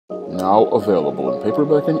Now available in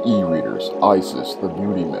paperback and e-readers, Isis, the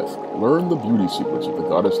Beauty Myth. Learn the beauty secrets of the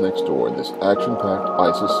goddess next door in this action-packed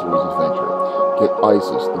Isis series adventure. Get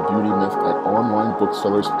Isis, the Beauty Myth at online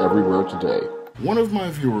booksellers everywhere today. One of my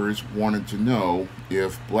viewers wanted to know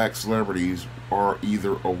if black celebrities are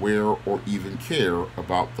either aware or even care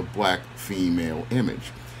about the black female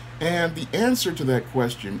image. And the answer to that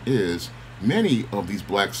question is many of these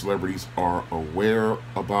black celebrities are aware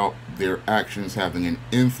about their actions having an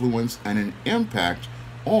influence and an impact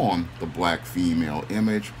on the black female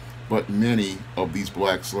image, but many of these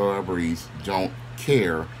black celebrities don't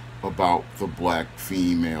care about the black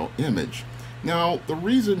female image. Now, the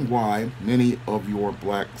reason why many of your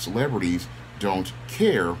black celebrities don't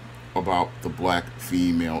care about the black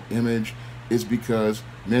female image is because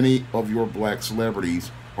many of your black celebrities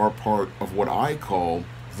are part of what I call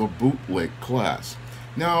the bootlick class.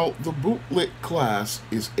 Now, the bootlick class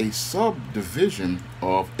is a subdivision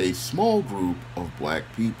of a small group of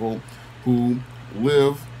black people who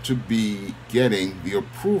live to be getting the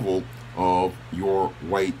approval of your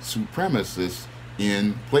white supremacists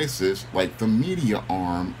in places like the media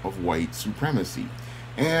arm of white supremacy.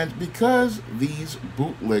 And because these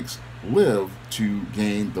bootlicks live to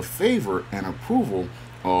gain the favor and approval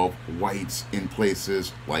of whites in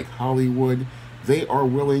places like Hollywood, they are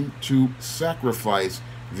willing to sacrifice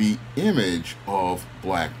the image of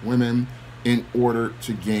black women in order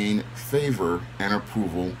to gain favor and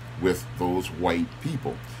approval with those white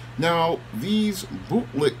people. Now, these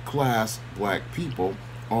bootlick class black people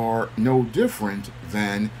are no different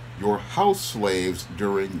than your house slaves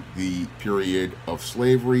during the period of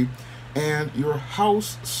slavery. And your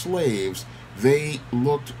house slaves, they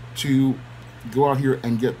looked to go out here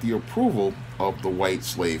and get the approval of the white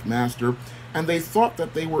slave master, and they thought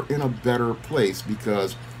that they were in a better place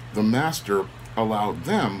because the master allowed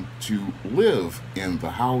them to live in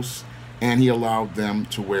the house, and he allowed them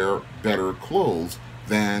to wear better clothes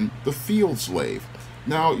than the field slave.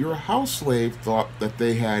 Now, your house slave thought that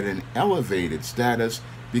they had an elevated status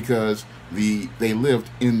because they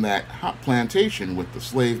lived in that plantation with the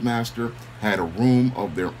slave master, had a room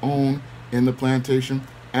of their own in the plantation,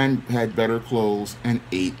 and had better clothes and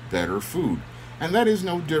ate better food. And that is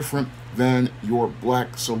no different than your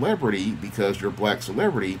black celebrity, because your black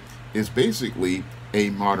celebrity is basically a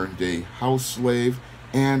modern day house slave,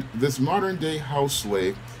 and this modern day house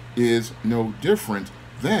slave is no different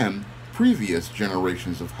than previous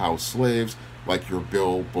generations of house slaves, like your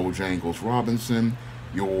Bill Bojangles Robinson,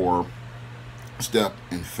 your Step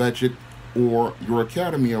and Fetchit, or your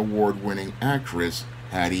Academy Award winning actress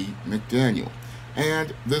Hattie McDaniel.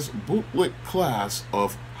 And this bootlick class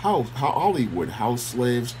of Hollywood house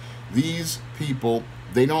slaves, these people,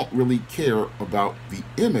 they don't really care about the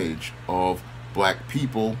image of black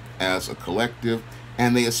people as a collective,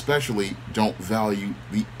 and they especially don't value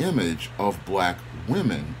the image of black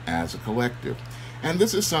women as a collective. And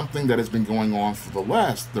this is something that has been going on for the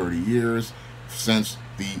last 30 years, since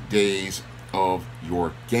the days of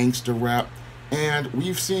your gangster rap. And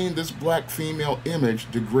we've seen this black female image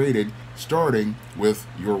degraded, starting with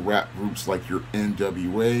your rap groups like your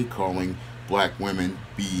NWA calling black women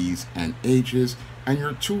B's and H's, and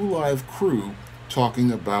your 2 Live Crew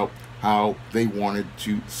talking about how they wanted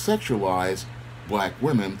to sexualize black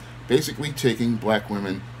women, basically taking black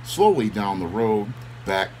women slowly down the road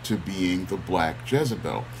back to being the black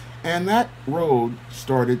Jezebel. And that road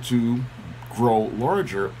started to grow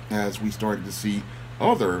larger as we started to see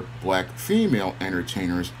other black female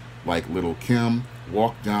entertainers like Little Kim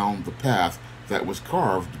walk down the path that was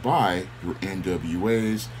carved by your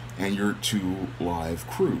NWAs and your 2 Live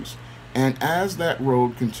Crews. And as that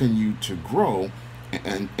road continued to grow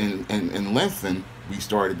and lengthen, we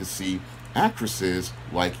started to see actresses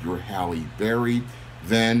like your Halle Berry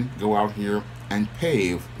then go out here and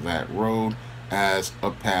pave that road as a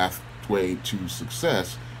pathway to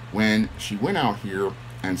success when she went out here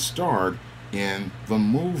and starred in the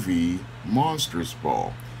movie Monsters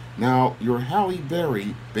Ball. Now, your Halle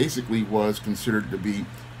Berry basically was considered to be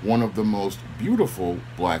one of the most beautiful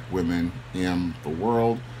black women in the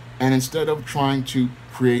world, and instead of trying to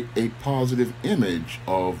create a positive image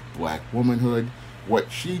of black womanhood,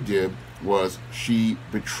 what she did was she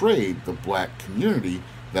betrayed the black community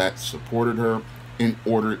that supported her in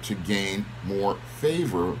order to gain more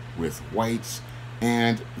favor with whites,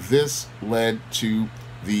 and this led to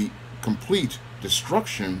the complete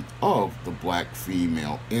destruction of the black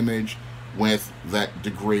female image with that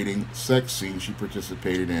degrading sex scene she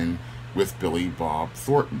participated in with Billy Bob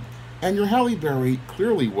Thornton. And your Halle Berry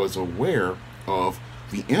clearly was aware of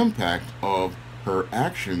the impact of her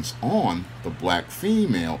actions on the black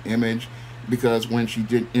female image, because when she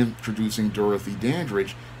did Introducing Dorothy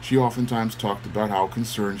Dandridge, she oftentimes talked about how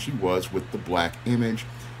concerned she was with the black image,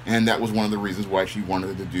 and that was one of the reasons why she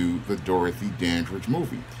wanted to do the Dorothy Dandridge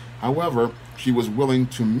movie. However, she was willing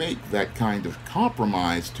to make that kind of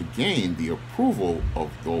compromise to gain the approval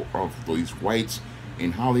of these whites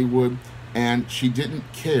in Hollywood, and she didn't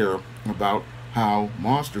care about how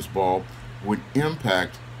Monsters Ball would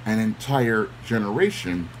impact an entire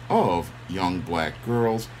generation of young black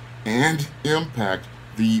girls and impact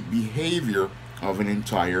the behavior of an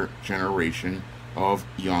entire generation of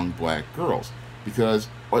young black girls, because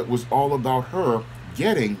it was all about her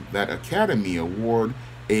getting that Academy Award,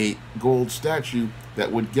 a gold statue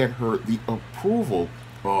that would get her the approval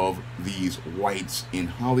of these whites in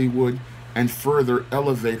Hollywood and further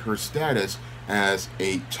elevate her status as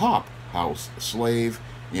a top house slave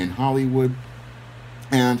in Hollywood.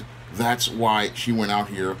 And that's why she went out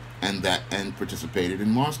here and participated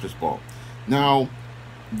in Monsters Ball. Now,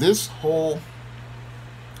 this whole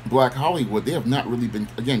Black Hollywood, they have not really been,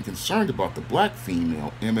 again, concerned about the black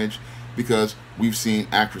female image, because we've seen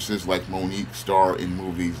actresses like Monique star in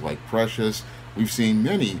movies like Precious. We've seen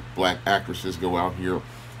many black actresses go out here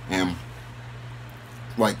and,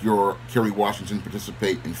 like your Kerry Washington,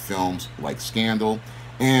 participate in films like Scandal.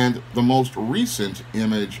 And the most recent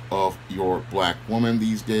image of your black woman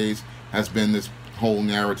these days has been this whole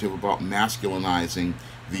narrative about masculinizing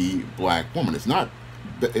the black woman. It's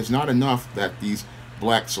not enough that these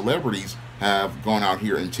black celebrities have gone out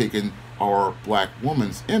here and taken our black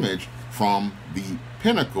woman's image from the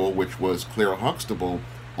pinnacle, which was Claire Huxtable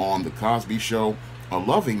on The Cosby Show, a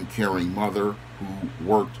loving, caring mother who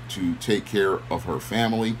worked to take care of her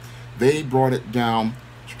family. They brought it down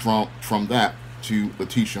from that to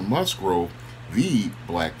Letitia Musgrove, the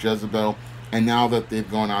Black Jezebel, and now that they've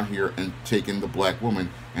gone out here and taken the black woman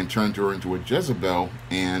and turned her into a Jezebel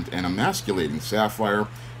and an emasculating Sapphire,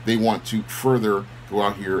 they want to further go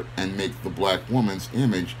out here and make the black woman's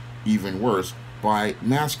image even worse by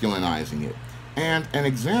masculinizing it. And an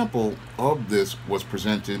example of this was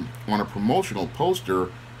presented on a promotional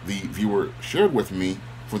poster the viewer shared with me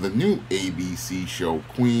for the new ABC show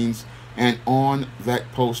Queens, and on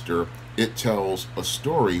that poster it tells a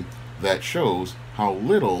story that shows how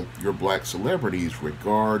little your black celebrities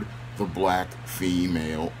regard the black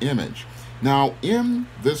female image. Now, in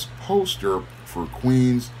this poster for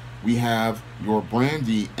Queens, we have your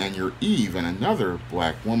Brandy and your Eve and another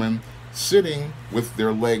black woman sitting with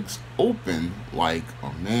their legs open like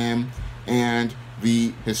a man, and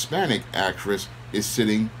the Hispanic actress is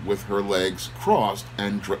sitting with her legs crossed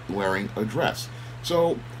and wearing a dress.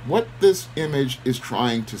 So what this image is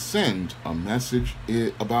trying to send a message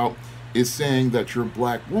about is saying that your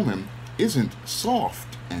black woman isn't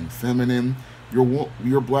soft and feminine.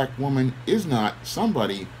 Your black woman is not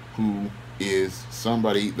somebody who is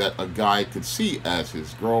somebody that a guy could see as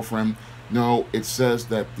his girlfriend. No, it says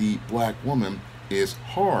that the black woman is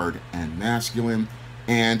hard and masculine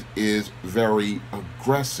and is very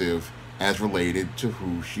aggressive as related to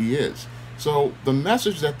who she is. So the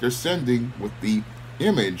message that they're sending with the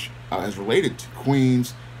image as related to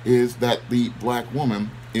Queens is that the black woman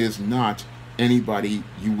is not anybody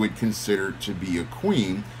you would consider to be a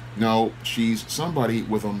queen. No, she's somebody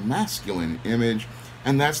with a masculine image,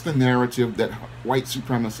 and that's the narrative that white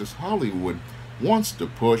supremacist Hollywood wants to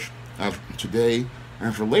push today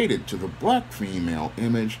as related to the black female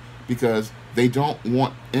image, because they don't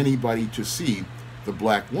want anybody to see the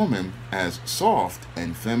black woman as soft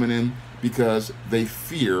and feminine, because they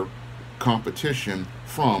fear competition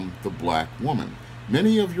from the black woman.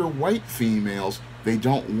 Many of your white females, they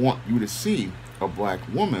don't want you to see a black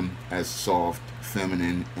woman as soft,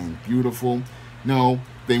 feminine, and beautiful. No,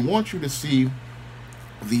 they want you to see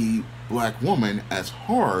the black woman as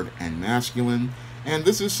hard and masculine, and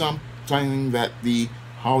this is something that the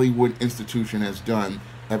Hollywood institution has done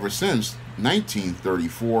ever since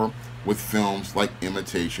 1934 with films like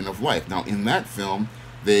Imitation of Life. Now, in that film,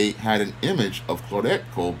 they had an image of Claudette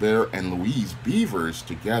Colbert and Louise Beavers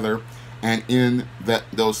together, and in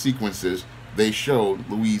those sequences, they showed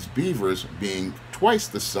Louise Beavers being twice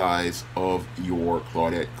the size of your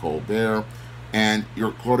Claudette Colbert, and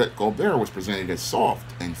your Claudette Colbert was presented as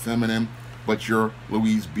soft and feminine, but your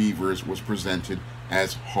Louise Beavers was presented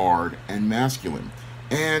as hard and masculine.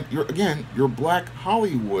 And your black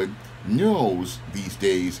Hollywood knows these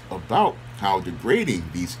days about how degrading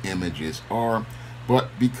these images are, but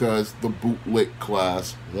because the bootlick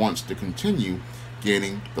class wants to continue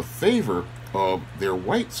gaining the favor of their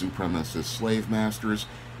white supremacist slave masters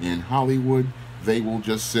in Hollywood, they will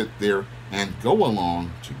just sit there and go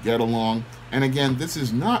along to get along. And again, this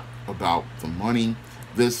is not about the money.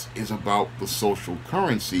 This is about the social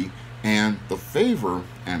currency and the favor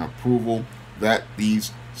and approval that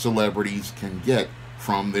these celebrities can get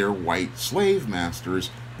from their white slave masters,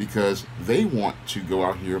 because they want to go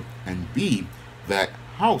out here and be that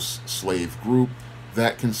house slave group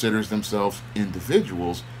that considers themselves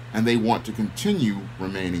individuals, and they want to continue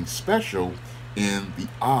remaining special in the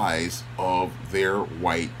eyes of their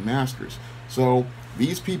white masters. So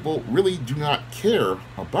these people really do not care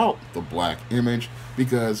about the black image,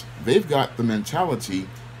 because they've got the mentality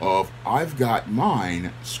of I've got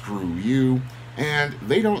mine, screw you, and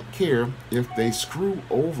they don't care if they screw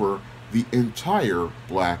over the entire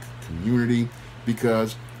black community,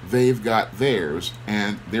 because they've got theirs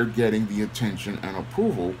and they're getting the attention and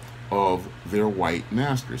approval of their white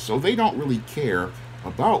masters. So they don't really care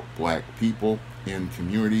about black people in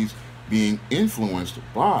communities being influenced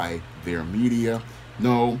by their media.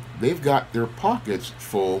 No, they've got their pockets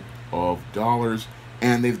full of dollars,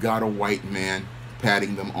 and they've got a white man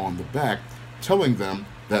patting them on the back, telling them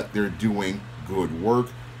that they're doing good work,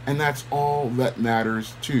 and that's all that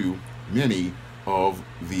matters to many of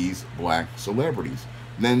these black celebrities.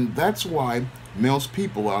 And then that's why most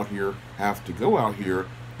people out here have to go out here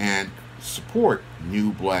and support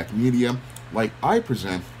new black media like I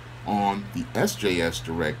present on the SJS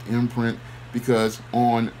Direct imprint, because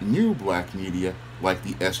on new black media like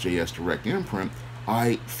the SJS Direct imprint,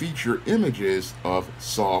 I feature images of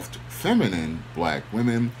soft, feminine black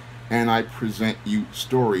women, and I present you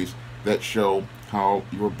stories that show how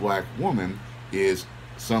your black woman is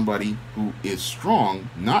somebody who is strong,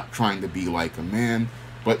 not trying to be like a man,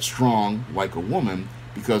 but strong like a woman,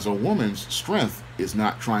 because a woman's strength is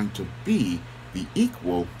not trying to be the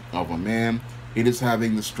equal of a man. It is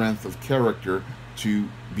having the strength of character to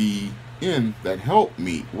be in that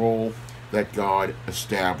helpmeet role that God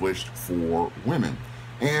established for women.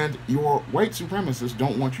 And your white supremacists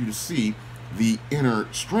don't want you to see the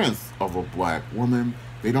inner strength of a black woman.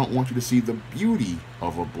 They don't want you to see the beauty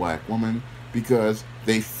of a black woman, because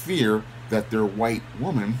they fear that their white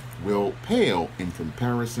woman will pale in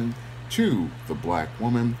comparison to the black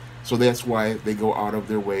woman. So that's why they go out of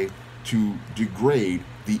their way to degrade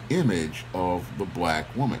the image of the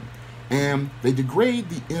black woman. And they degrade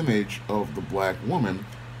the image of the black woman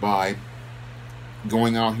by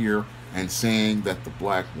going out here and saying that the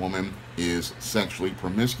black woman is sexually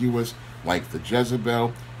promiscuous, like the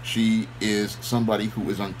Jezebel. She is somebody who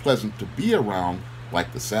is unpleasant to be around,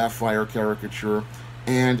 like the Sapphire caricature,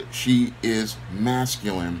 and she is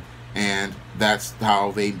masculine, and that's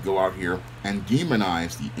how they go out here and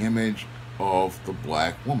demonize the image of the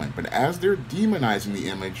black woman. But as they're demonizing the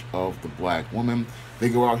image of the black woman, they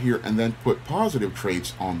go out here and then put positive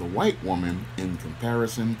traits on the white woman in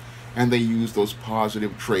comparison, and they use those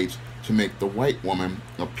positive traits to make the white woman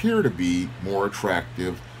appear to be more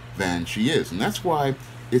attractive than she is. And that's why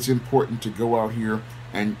it's important to go out here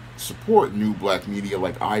and support new black media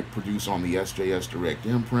like I produce on the SJS Direct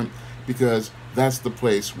imprint, because that's the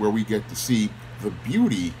place where we get to see the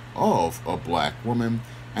beauty of a black woman,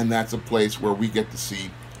 and that's a place where we get to see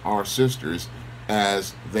our sisters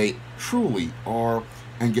as they truly are,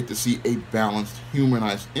 and get to see a balanced,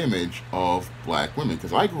 humanized image of black women.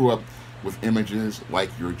 Because I grew up with images like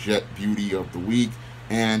your Jet Beauty of the Week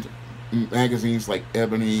and magazines like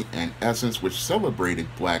Ebony and Essence, which celebrated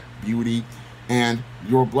black beauty. And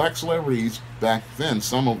your black celebrities back then,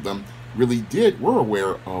 some of them really were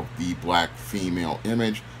aware of the black female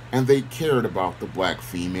image, and they cared about the black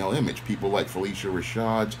female image. People like Felicia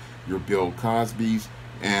Rashad's, your Bill Cosby's,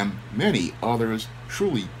 and many others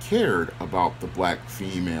truly cared about the black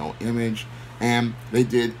female image, and they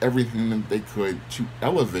did everything that they could to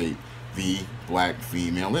elevate the black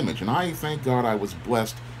female image. And I thank God I was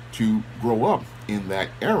blessed to grow up in that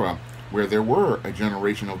era where there were a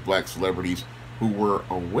generation of black celebrities who were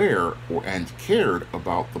aware and cared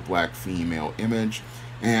about the black female image,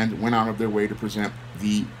 and went out of their way to present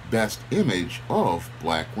the best image of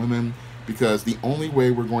black women, because the only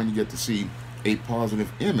way we're going to get to see a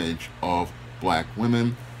positive image of black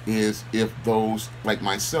women is if those like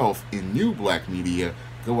myself in new black media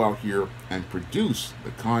go out here and produce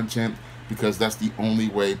the content, because that's the only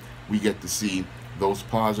way we get to see those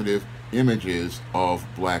positive images of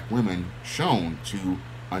black women shown to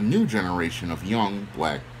a new generation of young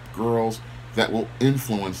black girls that will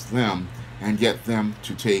influence them and get them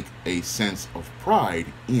to take a sense of pride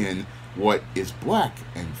in what is black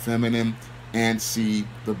and feminine, and see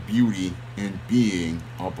the beauty in being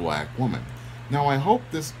a black woman. Now, I hope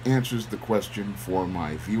this answers the question for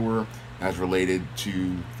my viewer as related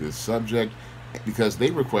to this subject, because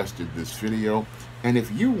they requested this video. And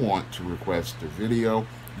if you want to request a video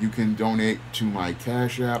You can donate to my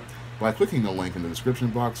Cash App by clicking the link in the description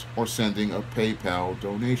box or sending a PayPal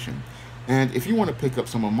donation. And if you want to pick up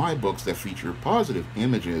some of my books that feature positive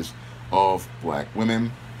images of black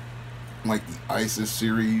women, like the ISIS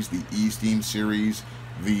series, the E-Steam series,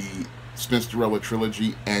 the Spinsterella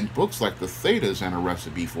trilogy, and books like The Thetas and A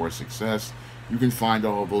Recipe for Success, you can find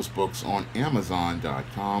all of those books on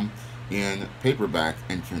Amazon.com in paperback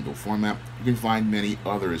and Kindle format. You can find many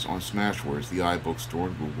others on Smashwords, the iBookstore,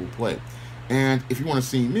 and Google Play. And if you want to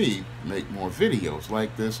see me make more videos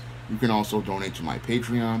like this, you can also donate to my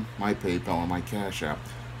Patreon, my PayPal, and my Cash App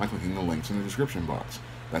by clicking the links in the description box.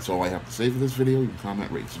 That's all I have to say for this video. You can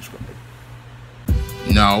comment, rate, subscribe.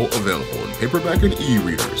 Now available in paperback and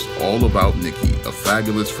e-readers, All About Nikki, A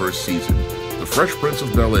Fabulous First Season. The Fresh Prince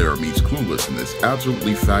of Bel-Air meets Clueless in this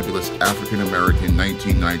absolutely fabulous African-American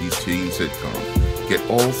 1990s teen sitcom. Get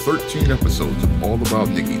all 13 episodes of All About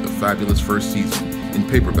Nikki, The Fabulous First Season in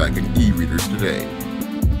paperback and e-readers today.